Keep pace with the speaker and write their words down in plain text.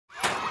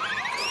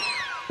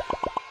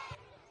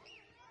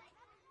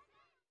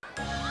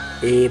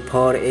A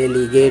for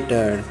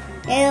alligator.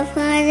 A for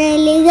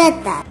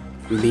alligator.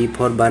 B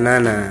for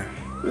banana.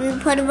 B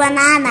for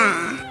banana.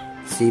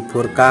 C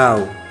for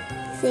cow.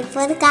 C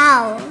for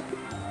cow.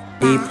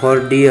 D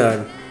for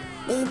deer.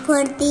 D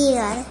for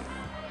deer.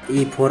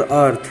 E for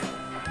earth.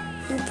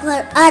 E for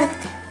earth.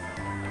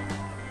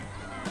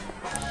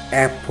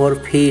 F for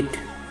feet.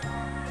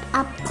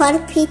 F for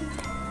feet.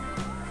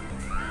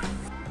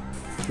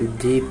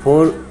 G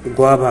for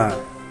guava.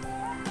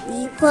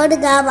 G for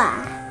guava.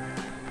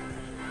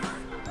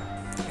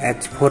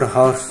 H for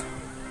horse.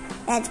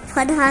 H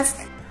for horse.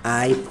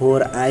 I for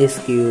ice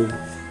cube.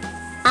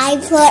 I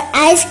for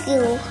ice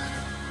cube.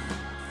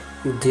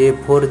 J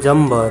for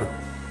jumper.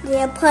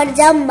 J for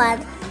jumper.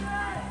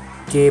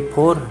 K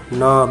for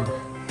knob.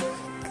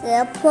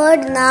 K for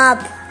knob.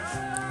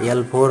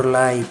 L for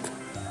light.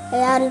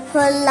 L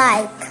for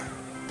light.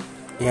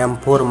 M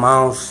for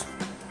mouse.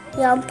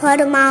 M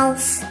for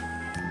mouse.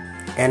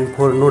 N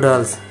for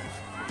noodles.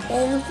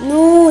 N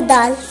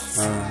noodles.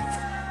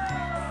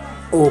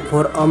 O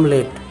for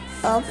omelette.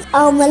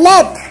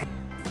 Omelette.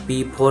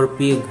 P for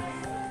pig.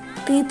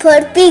 P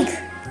for pig.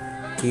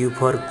 Q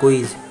for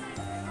quiz.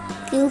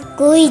 Q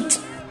quiz.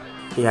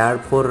 R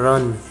for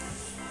run.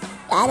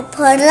 R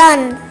for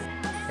run.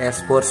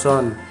 S for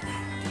sun.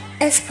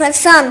 S for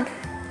sun.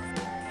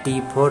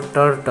 T for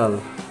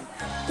turtle.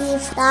 T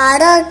for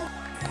turtle.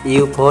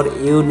 U for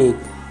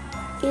unique.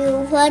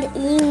 U for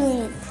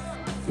unique.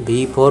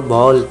 V for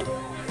vault.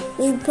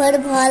 V for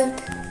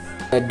vault.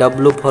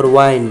 W for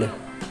wind.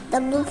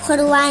 W for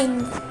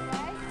wine.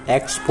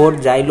 X for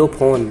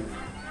xylophone.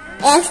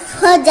 X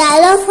for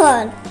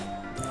xylophone.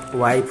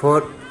 Y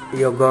for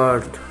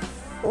yogurt.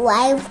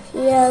 Y for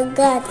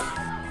yogurt.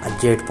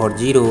 Z for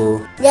zero.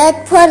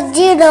 Z for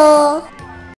zero.